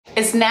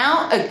Is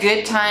now a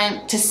good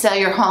time to sell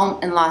your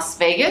home in Las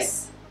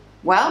Vegas?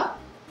 Well,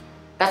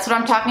 that's what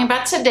I'm talking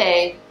about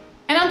today,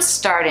 and I'm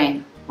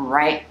starting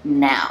right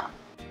now.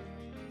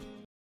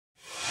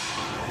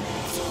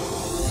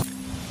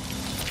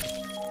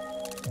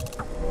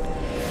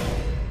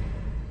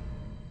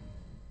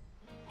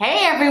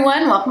 Hey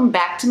everyone, welcome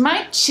back to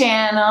my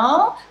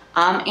channel.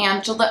 I'm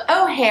Angela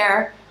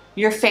O'Hare,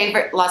 your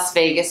favorite Las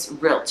Vegas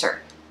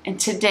realtor. And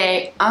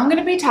today I'm going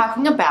to be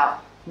talking about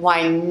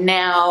why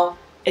now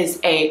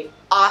is an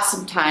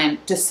awesome time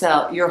to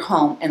sell your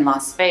home in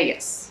Las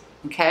Vegas,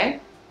 okay?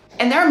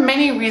 And there are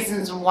many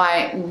reasons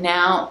why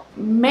now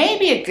may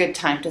be a good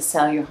time to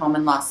sell your home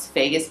in Las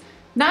Vegas,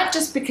 not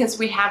just because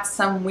we have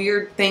some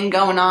weird thing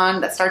going on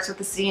that starts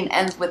with a C and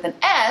ends with an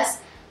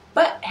S,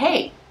 but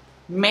hey,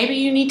 maybe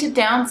you need to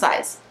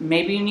downsize,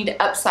 maybe you need to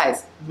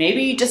upsize,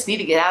 maybe you just need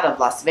to get out of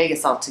Las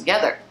Vegas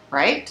altogether,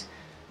 right?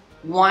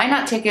 Why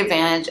not take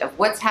advantage of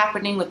what's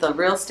happening with the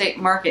real estate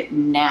market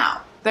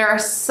now? There are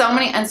so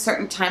many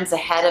uncertain times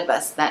ahead of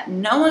us that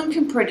no one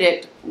can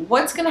predict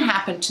what's going to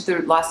happen to the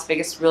Las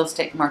Vegas real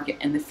estate market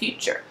in the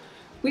future.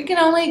 We can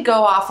only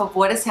go off of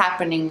what is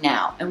happening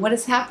now. And what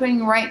is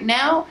happening right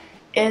now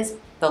is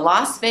the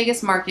Las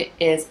Vegas market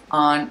is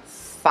on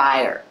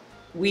fire.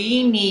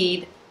 We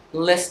need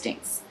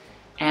listings.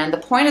 And the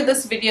point of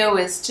this video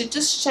is to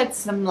just shed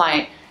some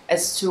light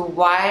as to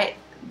why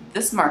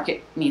this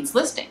market needs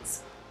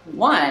listings.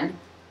 One,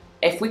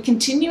 if we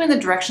continue in the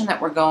direction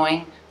that we're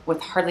going with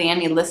hardly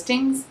any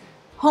listings,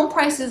 home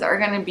prices are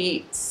going to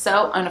be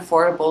so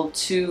unaffordable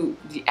to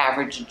the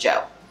average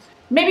Joe.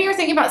 Maybe you're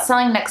thinking about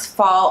selling next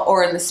fall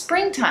or in the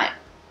springtime,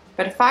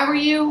 but if I were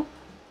you,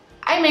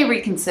 I may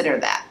reconsider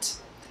that.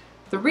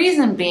 The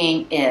reason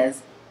being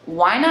is,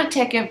 why not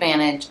take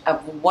advantage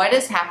of what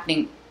is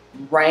happening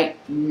right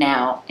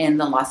now in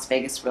the Las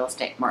Vegas real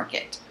estate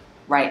market?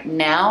 Right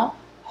now,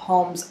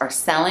 homes are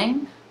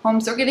selling,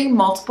 homes are getting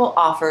multiple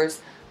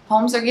offers,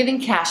 homes are getting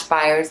cash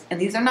buyers, and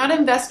these are not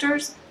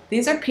investors.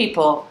 These are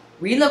people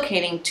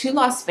relocating to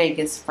Las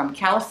Vegas from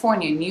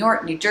California, New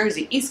York, New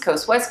Jersey, East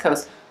Coast, West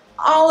Coast,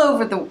 all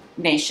over the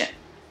nation.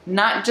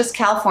 Not just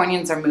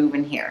Californians are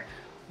moving here.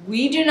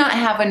 We do not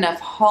have enough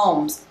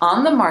homes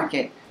on the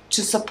market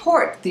to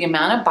support the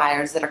amount of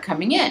buyers that are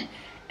coming in.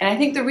 And I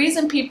think the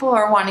reason people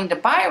are wanting to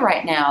buy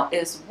right now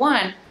is,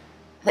 one,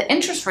 the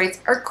interest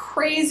rates are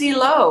crazy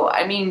low.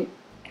 I mean,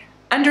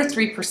 under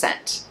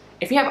 3%.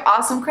 If you have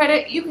awesome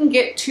credit, you can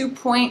get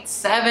 2.7,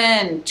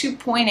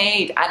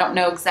 2.8. I don't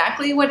know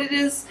exactly what it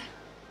is,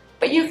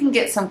 but you can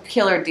get some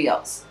killer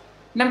deals.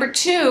 Number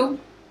two,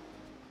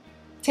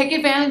 take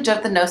advantage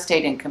of the no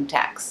state income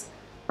tax.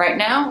 Right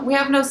now, we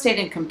have no state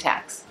income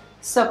tax.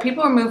 So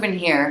people are moving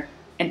here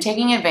and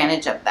taking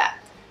advantage of that.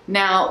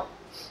 Now,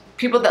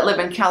 people that live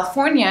in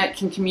California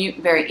can commute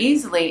very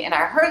easily, and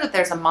I heard that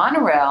there's a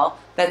monorail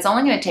that's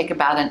only going to take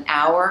about an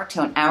hour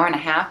to an hour and a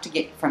half to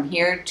get from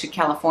here to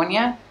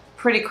California.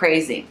 Pretty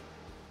crazy.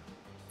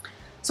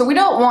 So we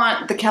don't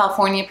want the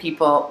California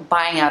people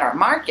buying out our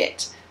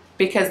market,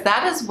 because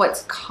that is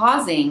what's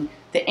causing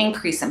the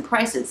increase in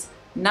prices.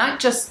 Not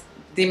just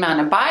the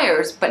amount of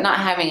buyers, but not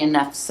having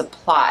enough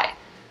supply.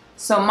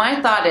 So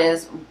my thought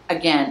is,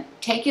 again,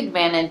 take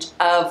advantage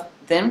of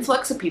the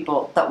influx of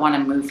people that want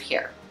to move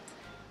here.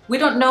 We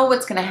don't know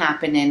what's going to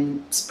happen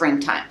in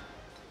springtime.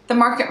 The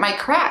market might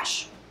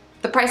crash.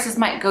 The prices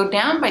might go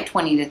down by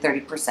 20 to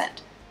 30%.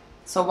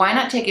 So why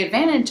not take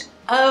advantage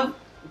of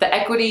the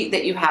equity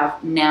that you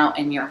have now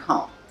in your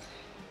home?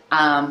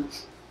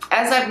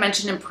 As I've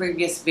mentioned in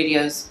previous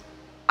videos,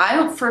 I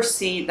don't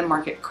foresee the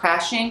market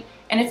crashing,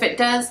 and if it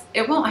does,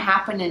 it won't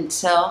happen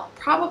until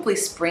probably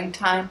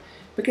springtime,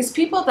 because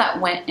people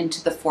that went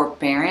into the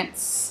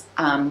forbearance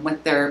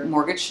with their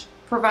mortgage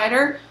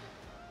provider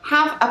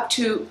have up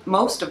to,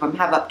 most of them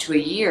have up to a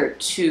year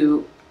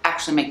to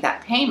actually make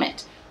that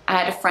payment. I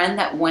had a friend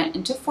that went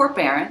into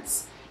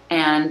forbearance,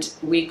 and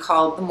we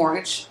called the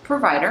mortgage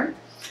provider,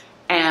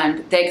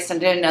 and they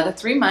extended another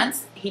 3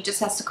 months. He just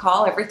has to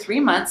call every 3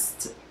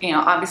 months. You know,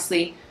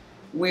 obviously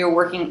we're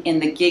working in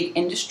the gig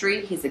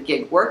industry. He's a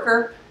gig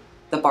worker.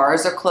 The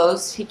bars are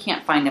closed. He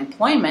can't find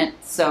employment.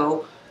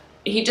 So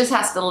he just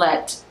has to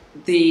let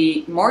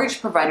the mortgage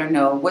provider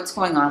know what's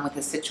going on with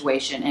the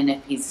situation and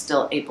if he's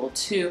still able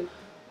to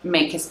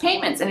make his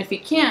payments. And if he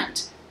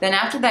can't, then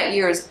after that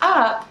year is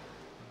up,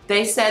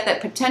 they said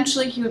that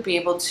potentially he would be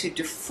able to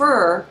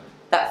defer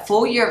that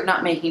full year of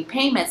not making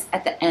payments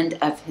at the end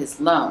of his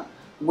loan,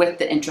 with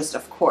the interest,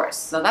 of course.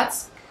 So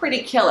that's pretty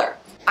killer.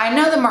 I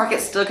know the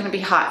market's still going to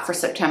be hot for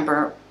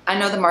September. I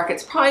know the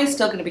market's probably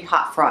still going to be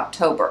hot for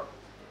October.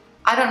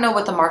 I don't know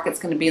what the market's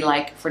going to be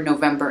like for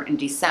November and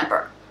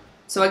December.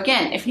 So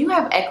again, if you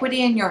have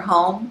equity in your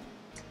home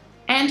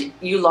and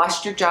you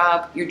lost your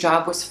job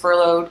was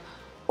furloughed,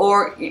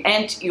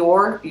 and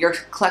you're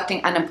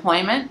collecting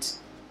unemployment,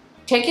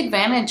 take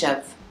advantage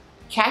of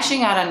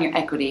cashing out on your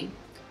equity,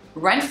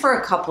 rent for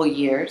a couple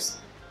years,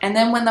 and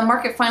then when the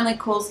market finally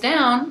cools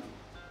down,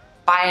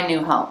 buy a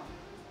new home.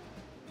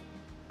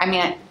 I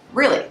mean,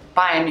 really,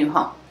 buy a new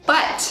home.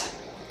 But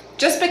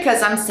Just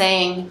because I'm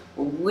saying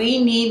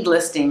we need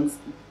listings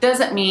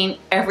doesn't mean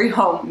every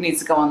home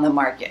needs to go on the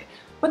market.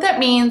 What that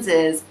means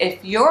is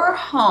if your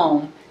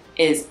home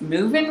is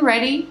move-in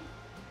ready,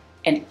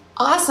 in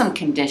awesome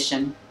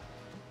condition,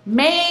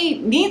 may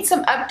need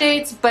some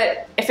updates,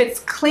 but if it's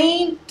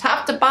clean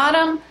top to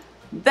bottom,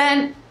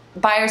 then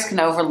buyers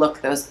can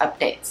overlook those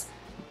updates.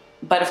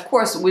 But of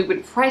course, we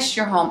would price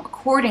your home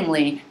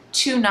accordingly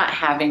to not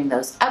having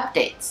those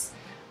updates.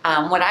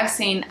 What I've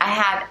seen, I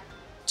had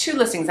 2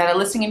 listings. I had a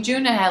listing in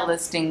June and I had a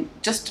listing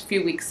just a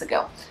few weeks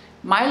ago.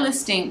 My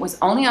listing was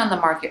only on the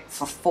market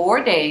for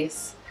 4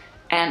 days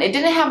and it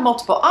didn't have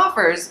multiple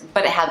offers,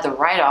 but it had the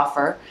right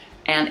offer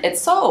and it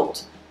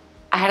sold.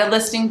 I had a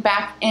listing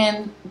back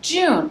in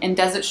June in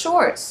Desert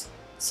Shores,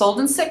 sold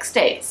in 6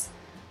 days.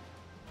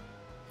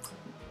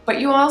 But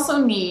you also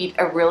need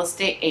a real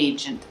estate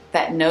agent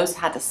that knows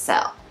how to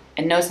sell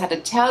and knows how to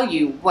tell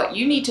you what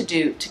you need to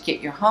do to get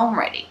your home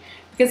ready.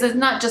 Because it's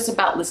not just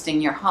about listing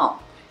your home.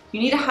 You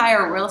need to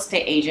hire a real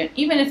estate agent,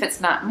 even if it's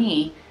not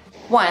me,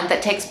 one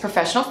that takes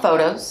professional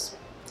photos,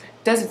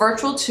 does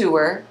virtual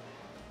tour,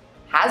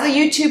 has a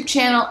YouTube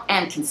channel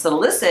and can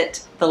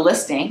solicit the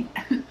listing,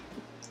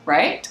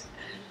 right?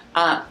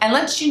 And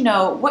lets you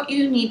know what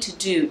you need to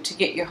do to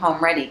get your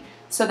home ready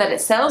so that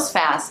it sells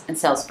fast and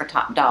sells for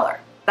top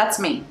dollar. That's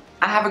me.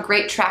 I have a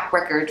great track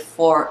record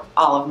for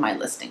all of my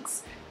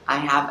listings. I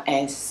have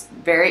a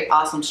very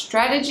awesome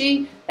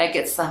strategy that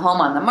gets the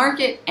home on the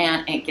market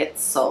and it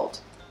gets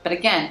sold. But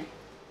again,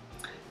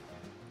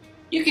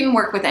 you can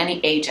work with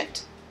any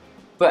agent.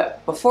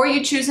 But before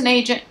you choose an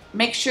agent,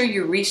 make sure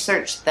you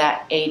research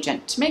that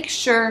agent to make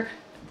sure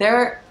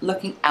they're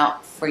looking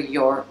out for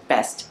your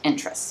best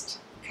interest,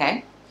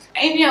 okay?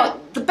 And you know,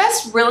 the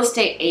best real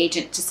estate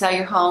agent to sell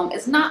your home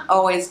is not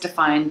always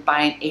defined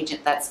by an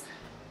agent that's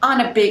on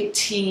a big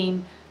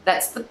team,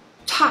 that's the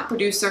top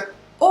producer,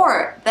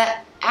 or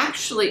that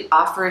actually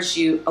offers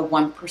you a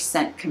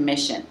 1%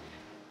 commission.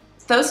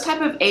 Those type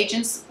of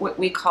agents, what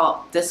we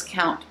call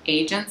discount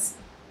agents,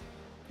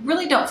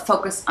 really don't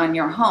focus on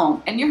your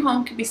home, and your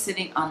home could be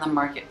sitting on the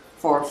market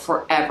for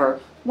forever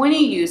when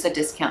you use a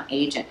discount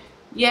agent.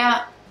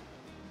 Yeah,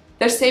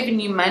 they're saving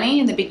you money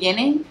in the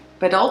beginning,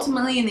 but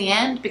ultimately in the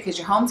end, because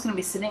your home's going to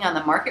be sitting on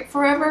the market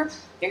forever,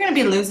 you're going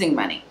to be losing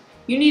money.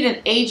 You need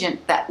an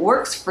agent that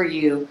works for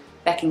you,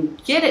 that can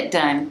get it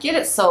done, get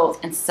it sold,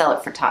 and sell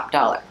it for top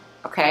dollar,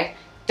 okay?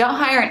 Don't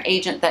hire an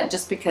agent that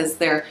just because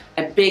they're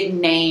a big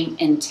name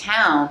in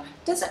town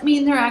doesn't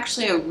mean they're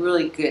actually a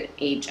really good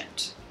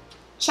agent.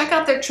 Check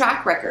out their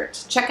track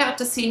records. Check out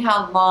to see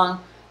how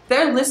long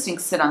their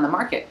listings sit on the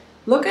market.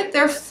 Look at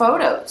their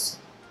photos.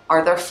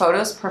 Are their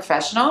photos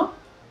professional?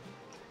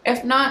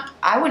 If not,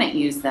 I wouldn't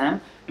use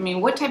them. I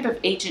mean, what type of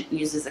agent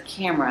uses a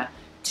camera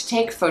to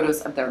take photos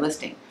of their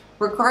listing?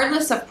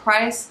 Regardless of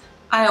price,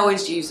 I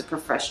always use a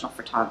professional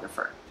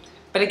photographer.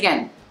 But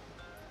again,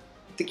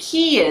 the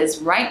key is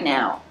right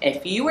now,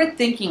 if you are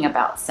thinking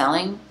about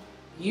selling,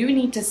 you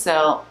need to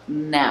sell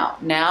now.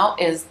 Now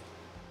is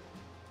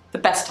the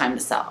best time to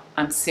sell.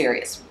 I'm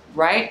serious.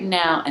 Right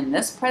now, in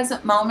this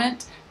present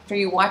moment, after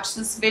you watch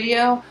this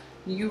video,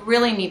 you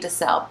really need to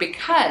sell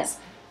because,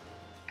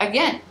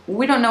 again,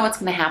 we don't know what's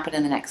going to happen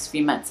in the next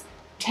few months.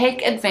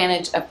 Take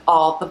advantage of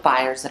all the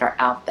buyers that are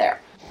out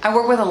there. I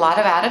work with a lot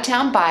of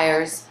out-of-town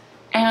buyers,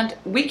 and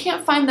we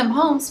can't find them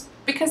homes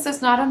because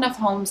there's not enough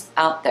homes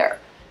out there.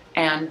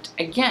 And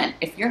again,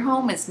 if your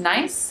home is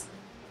nice,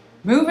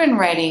 move-in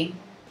ready,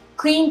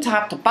 clean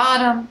top to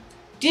bottom,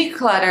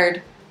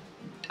 decluttered,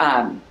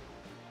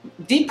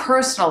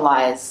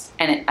 depersonalized,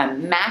 and in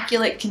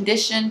immaculate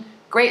condition,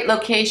 great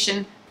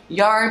location,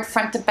 yard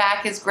front to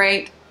back is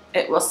great,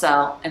 it will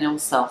sell and it will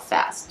sell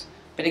fast.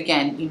 But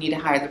again, you need to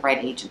hire the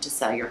right agent to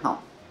sell your home.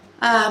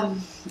 I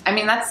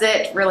mean, that's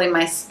it, really,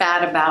 my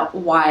spat about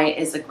why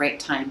is a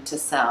great time to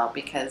sell,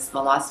 because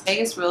the Las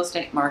Vegas real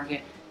estate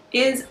market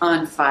is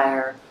on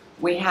fire.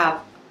 We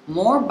have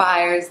more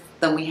buyers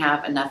than we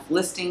have enough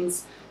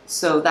listings,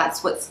 so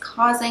that's what's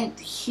causing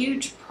the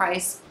huge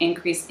price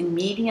increase in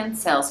median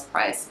sales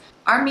price.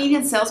 Our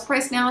median sales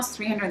price now is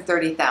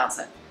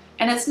 $330,000,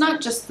 and it's not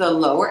just the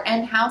lower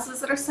end houses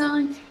that are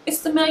selling,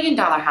 it's the $1 million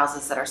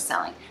houses that are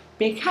selling,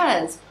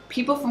 because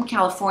people from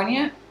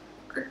California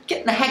are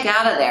getting the heck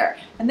out of there,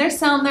 and they're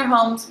selling their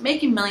homes,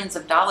 making millions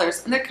of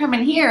dollars, and they're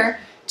coming here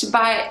to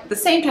buy the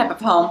same type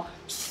of home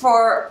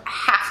for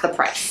half the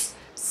price.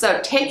 So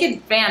take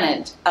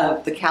advantage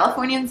of the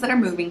Californians that are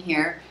moving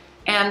here,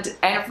 and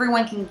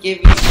everyone can give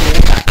you,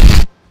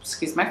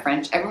 excuse my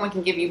French, everyone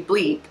can give you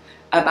bleep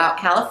about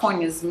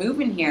Californians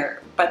moving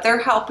here, but they're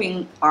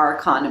helping our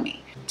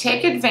economy.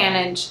 Take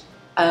advantage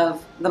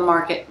of the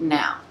market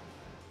now.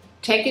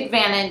 Take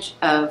advantage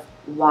of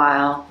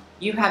while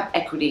you have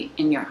equity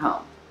in your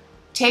home.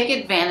 Take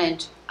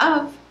advantage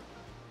of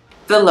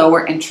the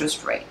lower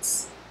interest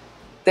rates.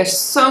 There's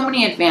so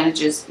many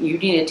advantages you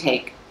need to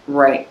take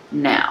right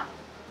now.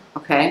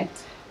 Okay,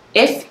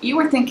 if you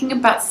were thinking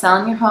about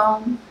selling your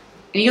home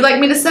and you'd like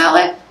me to sell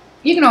it,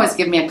 you can always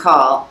give me a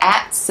call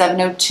at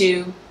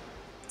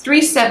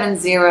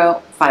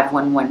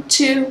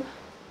 702-370-5112,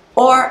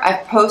 or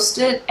I've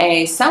posted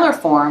a seller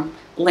form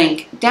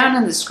link down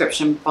in the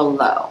description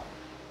below.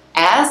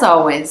 As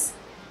always,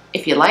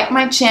 if you like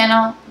my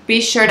channel, be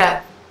sure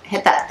to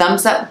hit that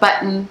thumbs up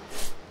button,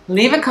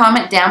 leave a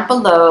comment down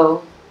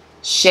below,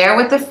 share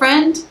with a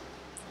friend,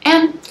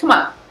 and come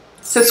on,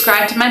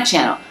 subscribe to my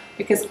channel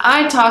because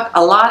I talk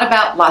a lot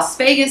about Las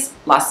Vegas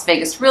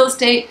real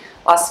estate,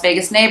 Las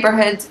Vegas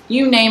neighborhoods,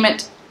 you name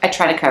it, I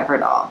try to cover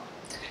it all.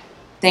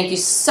 Thank you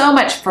so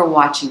much for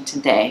watching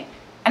today,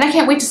 and I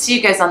can't wait to see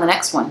you guys on the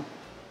next one.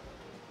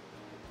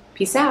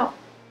 Peace out.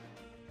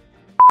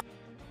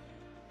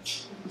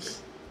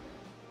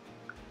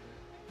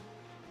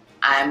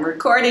 I'm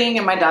recording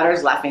and my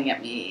daughter's laughing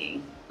at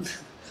me.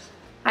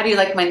 How do you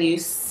like my new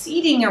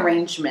seating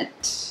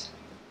arrangement?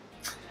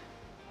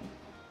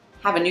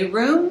 Have a new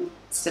room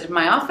instead of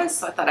my office,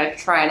 so I thought I'd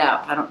try it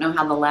out. I don't know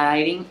how the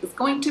lighting is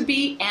going to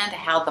be and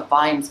how the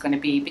volume is going to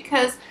be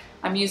because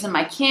I'm using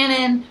my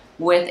Canon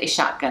with a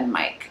shotgun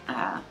mic.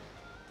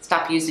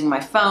 Stop using my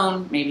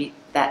phone, maybe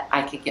that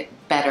I could get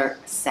better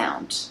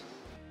sound.